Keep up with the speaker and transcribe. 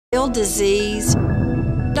real disease.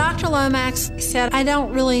 Dr. Lomax said, I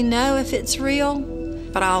don't really know if it's real,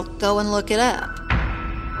 but I'll go and look it up.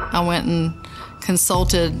 I went and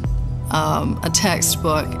consulted a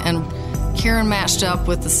textbook, and Karen matched up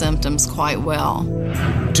with the symptoms quite well.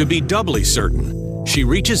 To be doubly certain, she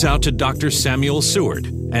reaches out to Dr. Samuel Seward,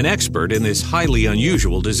 an expert in this highly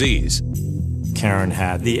unusual disease. Karen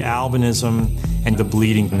had the albinism and the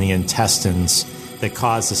bleeding in the intestines that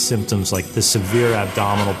caused the symptoms like the severe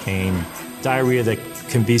abdominal pain, diarrhea that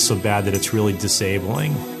can be so bad that it's really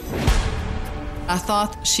disabling. I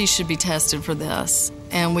thought she should be tested for this,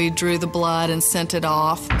 and we drew the blood and sent it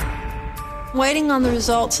off. Waiting on the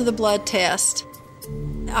results of the blood test,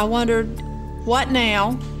 I wondered, what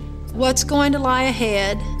now? What's going to lie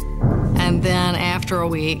ahead? And then after a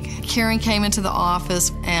week, Karen came into the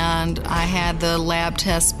office and I had the lab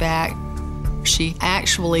test back. She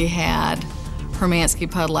actually had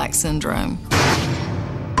Hermansky-Pudlak syndrome.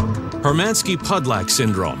 Hermansky-Pudlak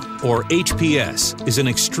syndrome, or HPS, is an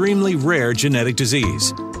extremely rare genetic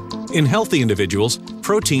disease. In healthy individuals,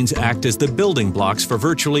 proteins act as the building blocks for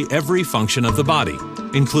virtually every function of the body,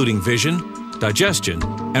 including vision, digestion,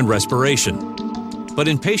 and respiration. But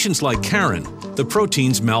in patients like Karen, the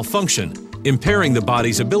proteins malfunction, impairing the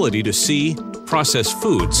body's ability to see, process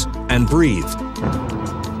foods, and breathe.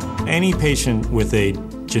 Any patient with a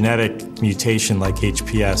genetic mutation like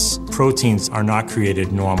HPS, proteins are not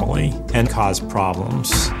created normally and cause problems.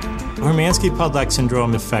 Hermansky-Pudlak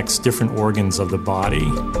syndrome affects different organs of the body.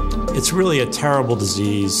 It's really a terrible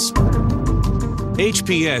disease.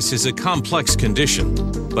 HPS is a complex condition,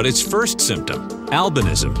 but its first symptom,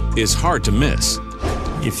 albinism, is hard to miss.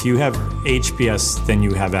 If you have HPS, then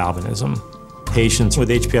you have albinism. Patients with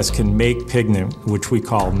HPS can make pigment, which we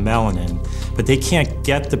call melanin, but they can't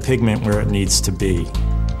get the pigment where it needs to be.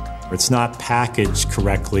 It's not packaged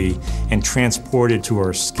correctly and transported to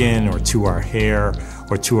our skin or to our hair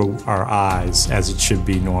or to our eyes as it should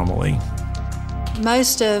be normally.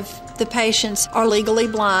 Most of the patients are legally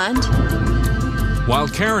blind. While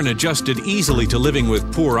Karen adjusted easily to living with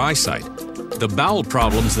poor eyesight, the bowel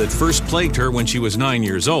problems that first plagued her when she was 9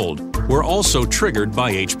 years old were also triggered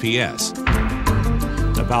by HPS.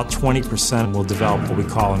 About 20% will develop what we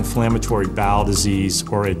call inflammatory bowel disease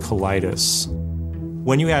or a colitis.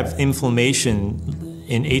 When you have inflammation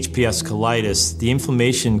in HPS colitis, the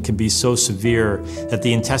inflammation can be so severe that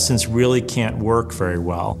the intestines really can't work very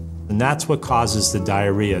well. And that's what causes the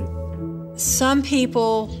diarrhea. Some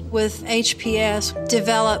people with HPS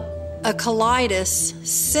develop a colitis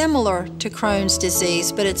similar to Crohn's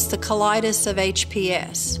disease, but it's the colitis of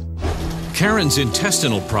HPS. Karen's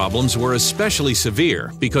intestinal problems were especially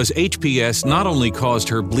severe because HPS not only caused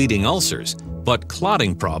her bleeding ulcers, but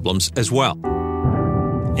clotting problems as well.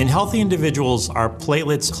 In healthy individuals, our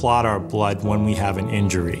platelets clot our blood when we have an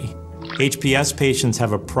injury. HPS patients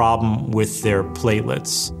have a problem with their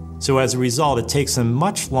platelets. So as a result, it takes them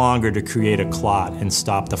much longer to create a clot and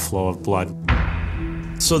stop the flow of blood.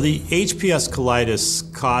 So the HPS colitis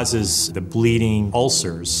causes the bleeding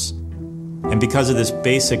ulcers. And because of this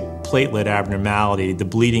basic platelet abnormality, the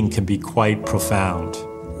bleeding can be quite profound.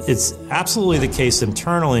 It's absolutely the case that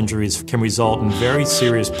internal injuries can result in very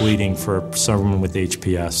serious bleeding for someone with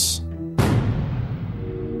HPS.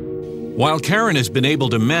 While Karen has been able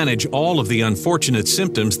to manage all of the unfortunate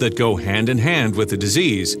symptoms that go hand in hand with the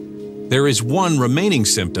disease, there is one remaining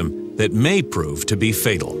symptom that may prove to be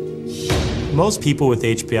fatal. Most people with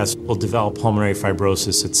HPS will develop pulmonary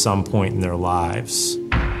fibrosis at some point in their lives.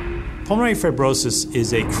 Pulmonary fibrosis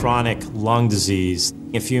is a chronic lung disease.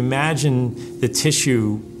 If you imagine the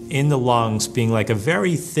tissue in the lungs being like a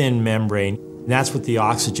very thin membrane, that's what the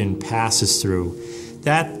oxygen passes through.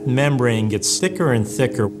 That membrane gets thicker and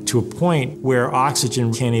thicker to a point where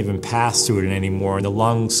oxygen can't even pass through it anymore and the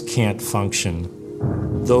lungs can't function.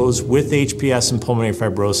 Those with HPS and pulmonary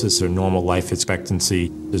fibrosis, their normal life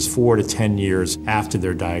expectancy is 4 to 10 years after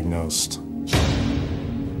they're diagnosed.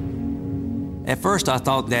 At first I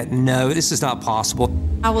thought that, no, this is not possible.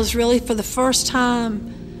 I was really, for the first time,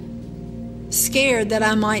 scared that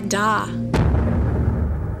I might die.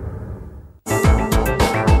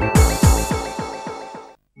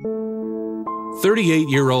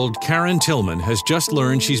 "38-year-old Karen Tillman has just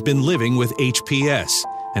learned she's been living with HPS,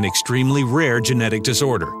 an extremely rare genetic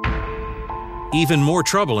disorder. Even more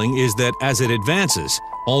troubling is that as it advances,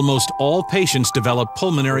 almost all patients develop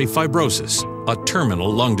pulmonary fibrosis, a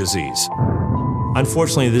terminal lung disease.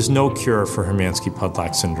 Unfortunately, there's no cure for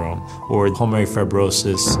Hermansky-Pudlak syndrome or pulmonary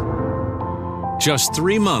fibrosis. Just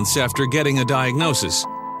 3 months after getting a diagnosis,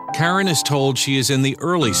 Karen is told she is in the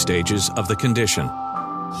early stages of the condition.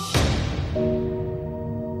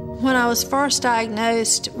 When I was first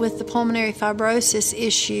diagnosed with the pulmonary fibrosis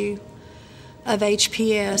issue of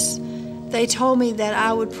HPS, they told me that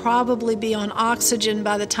I would probably be on oxygen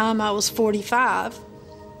by the time I was 45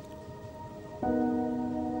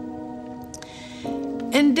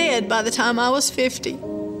 and dead by the time I was 50.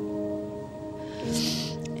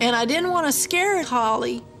 And I didn't want to scare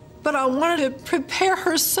Holly, but I wanted to prepare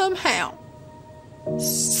her somehow.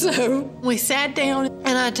 So we sat down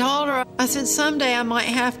and I told her, I said, someday I might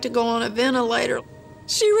have to go on a ventilator.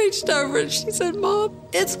 She reached over and she said, Mom,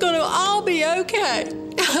 it's going to all be okay.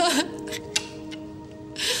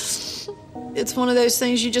 It's one of those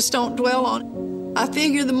things you just don't dwell on. I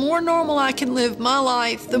figure the more normal I can live my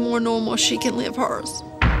life, the more normal she can live hers.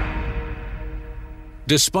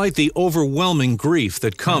 Despite the overwhelming grief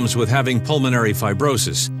that comes with having pulmonary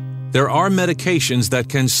fibrosis, there are medications that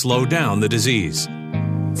can slow down the disease.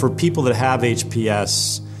 For people that have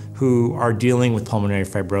HPS who are dealing with pulmonary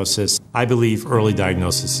fibrosis, I believe early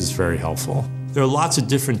diagnosis is very helpful. There are lots of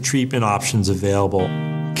different treatment options available.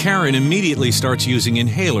 Karen immediately starts using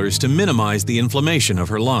inhalers to minimize the inflammation of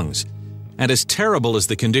her lungs. And as terrible as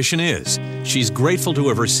the condition is, she's grateful to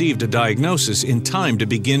have received a diagnosis in time to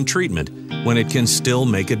begin treatment when it can still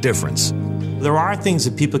make a difference. There are things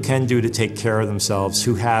that people can do to take care of themselves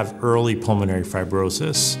who have early pulmonary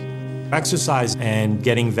fibrosis. Exercise and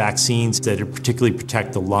getting vaccines that particularly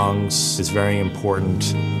protect the lungs is very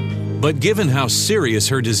important. But given how serious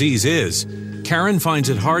her disease is, Karen finds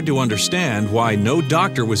it hard to understand why no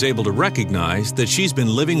doctor was able to recognize that she's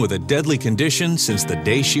been living with a deadly condition since the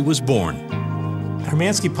day she was born.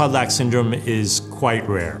 Hermansky-Pudlak syndrome is quite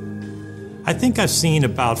rare. I think I've seen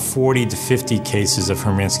about 40 to 50 cases of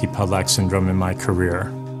Hermansky-Pudlak syndrome in my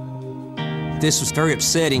career. This was very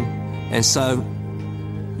upsetting, and so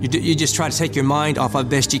you just try to take your mind off as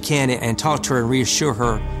best you can and talk to her and reassure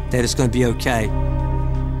her that it's going to be okay.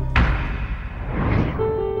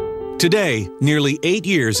 Today, nearly 8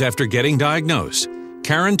 years after getting diagnosed,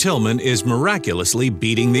 Karen Tillman is miraculously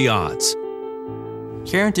beating the odds.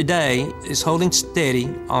 Karen today is holding steady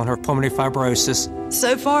on her pulmonary fibrosis.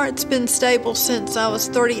 So far, it's been stable since I was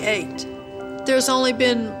 38. There's only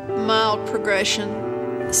been mild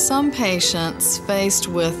progression. Some patients faced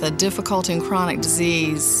with a difficult and chronic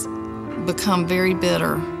disease become very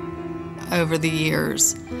bitter over the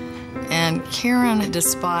years. And Karen,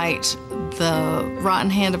 despite the rotten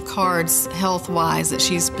hand of cards health-wise that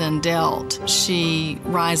she's been dealt, she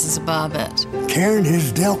rises above it. Karen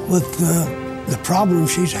has dealt with the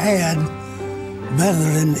problems she's had better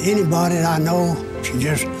than anybody I know. She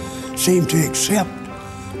just seemed to accept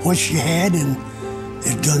what she had and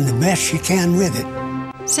has done the best she can with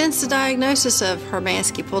it. Since the diagnosis of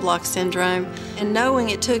Hermansky-Pudlak syndrome and knowing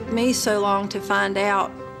it took me so long to find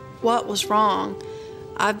out what was wrong,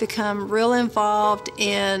 I've become real involved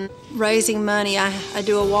in raising money. I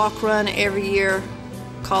do a walk run every year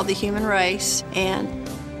called the Human Race, and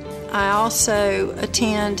I also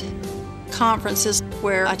attend conferences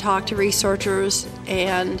where I talk to researchers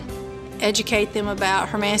and educate them about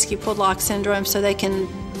Hermansky-Pudlak syndrome so they can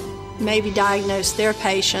maybe diagnose their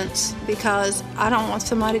patients, because I don't want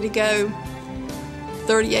somebody to go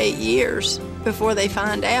 38 years before they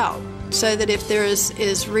find out. So that if there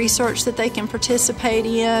is research that they can participate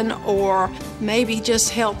in, or maybe just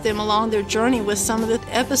help them along their journey with some of the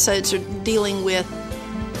episodes they're dealing with.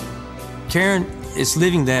 Karen is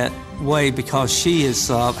living that way because she is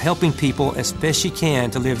helping people as best she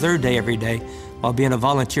can to live their day every day while being a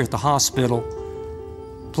volunteer at the hospital,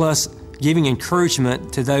 plus giving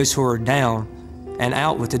encouragement to those who are down and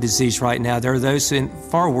out with the disease right now. There are those in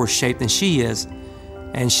far worse shape than she is,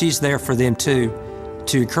 and she's there for them too,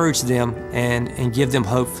 to encourage them and give them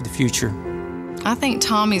hope for the future. I think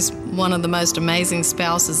Tommy's one of the most amazing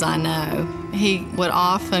spouses I know. He would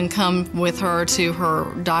often come with her to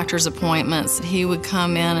her doctor's appointments. He would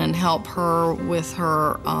come in and help her with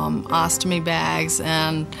her ostomy bags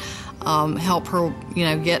and help her,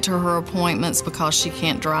 get to her appointments because she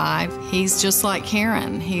can't drive. He's just like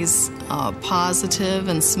Karen. He's positive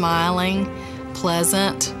and smiling,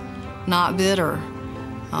 pleasant, not bitter.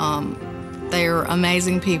 They're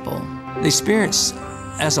amazing people. The experience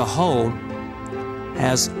as a whole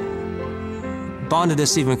has bonded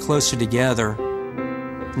us even closer together,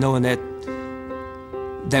 knowing that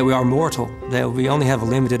we are mortal, that we only have a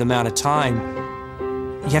limited amount of time.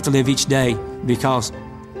 You have to live each day because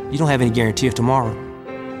you don't have any guarantee of tomorrow.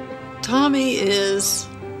 Tommy is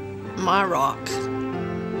my rock.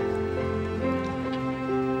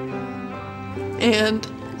 And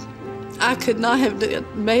I could not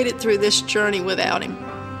have made it through this journey without him.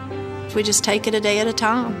 We just take it a day at a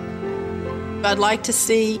time. I'd like to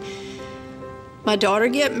see my daughter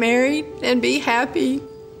get married and be happy.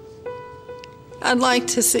 I'd like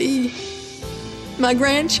to see my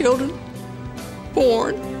grandchildren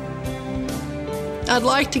born. I'd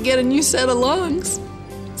like to get a new set of lungs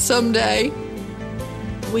someday.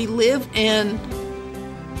 We live and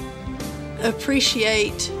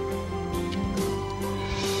appreciate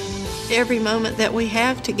every moment that we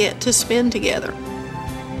have to get to spend together.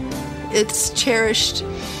 It's cherished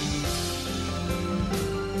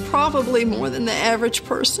probably more than the average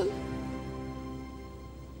person.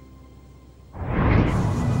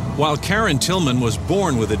 While Karen Tillman was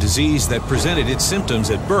born with a disease that presented its symptoms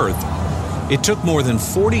at birth, it took more than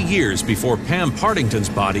 40 years before Pam Partington's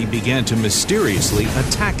body began to mysteriously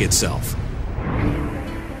attack itself.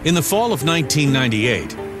 In the fall of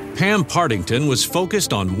 1998, Pam Partington was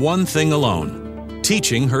focused on one thing alone: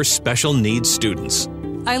 teaching her special needs students.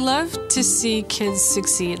 I love to see kids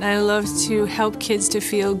succeed. I love to help kids to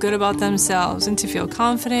feel good about themselves and to feel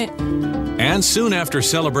confident. And soon after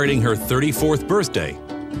celebrating her 34th birthday,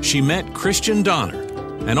 she met Christian Donner,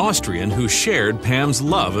 an Austrian who shared Pam's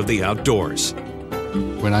love of the outdoors.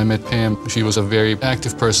 When I met Pam, she was a very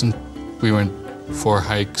active person. We went for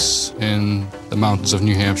hikes in the mountains of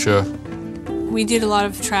New Hampshire. We did a lot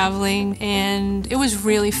of traveling, and it was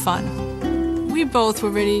really fun. We both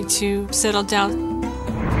were ready to settle down.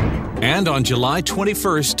 And on July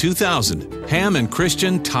 21st, 2000, Pam and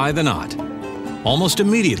Christian tie the knot. Almost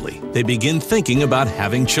immediately, they begin thinking about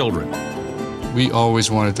having children. We always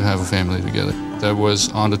wanted to have a family together. That was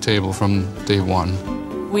on the table from day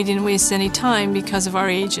one. We didn't waste any time because of our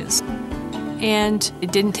ages. And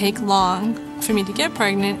it didn't take long for me to get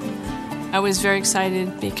pregnant. I was very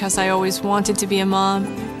excited because I always wanted to be a mom.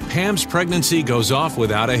 Pam's pregnancy goes off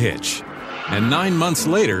without a hitch. And 9 months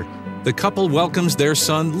later, the couple welcomes their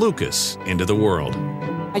son, Lucas, into the world.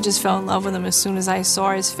 I just fell in love with him as soon as I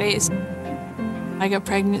saw his face. I got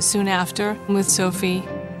pregnant soon after with Sophie.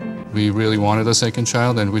 We really wanted a second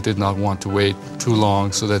child, and we did not want to wait too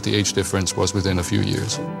long so that the age difference was within a few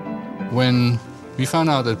years. When we found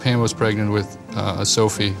out that Pam was pregnant with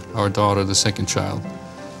Sophie, our daughter, the second child,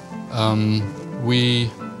 we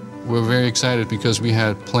were very excited because we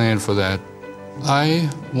had planned for that. I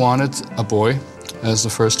wanted a boy as the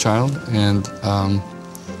first child, and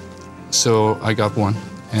so I got one.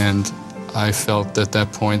 And I felt at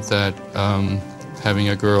that point that having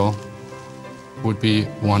a girl would be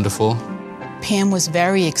wonderful. Pam was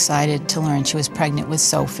very excited to learn she was pregnant with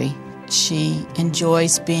Sophie. She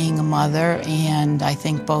enjoys being a mother, and I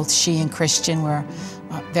think both she and Christian were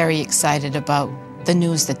very excited about the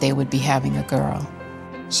news that they would be having a girl.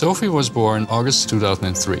 Sophie was born August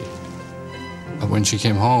 2003. When she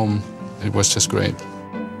came home, it was just great.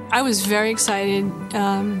 I was very excited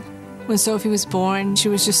when Sophie was born. She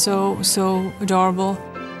was just so adorable.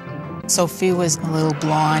 Sophie was a little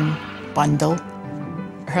blonde bundle.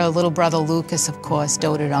 Her little brother Lucas, of course,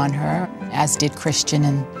 doted on her, as did Christian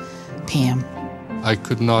and Pam. I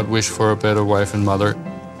could not wish for a better wife and mother.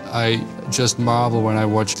 I just marvel when I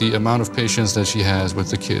watch the amount of patience that she has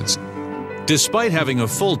with the kids. Despite having a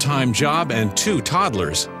full-time job and 2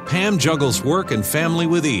 toddlers, Pam juggles work and family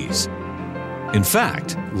with ease. In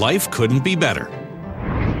fact, life couldn't be better.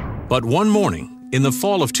 But one morning, in the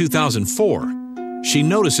fall of 2004, she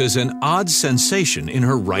notices an odd sensation in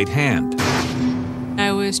her right hand.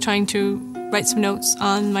 I was trying to write some notes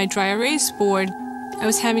on my dry erase board. I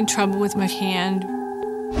was having trouble with my hand.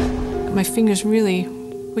 My fingers really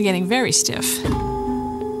were getting very stiff.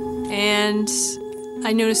 And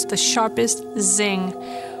I noticed the sharpest zing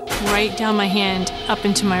right down my hand up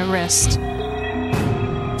into my wrist.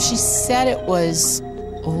 She said it was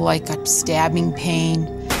like a stabbing pain,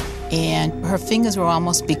 and her fingers were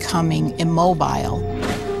almost becoming immobile.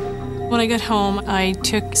 When I got home, I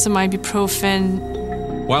took some ibuprofen.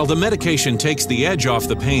 While the medication takes the edge off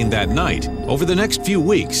the pain that night, over the next few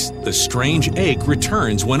weeks, the strange ache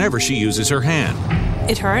returns whenever she uses her hand.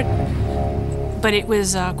 It hurt, but it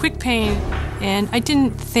was quick pain, and I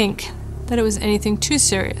didn't think that it was anything too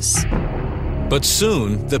serious. But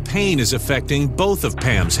soon, the pain is affecting both of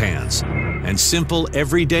Pam's hands, and simple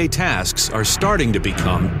everyday tasks are starting to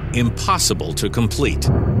become impossible to complete.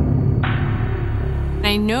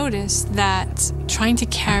 I noticed that trying to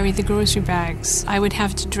carry the grocery bags, I would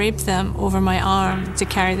have to drape them over my arm to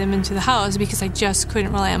carry them into the house because I just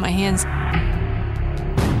couldn't rely on my hands.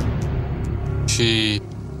 She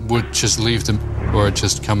would just leave them or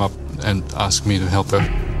just come up and ask me to help her.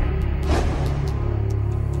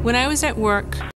 When I was at work,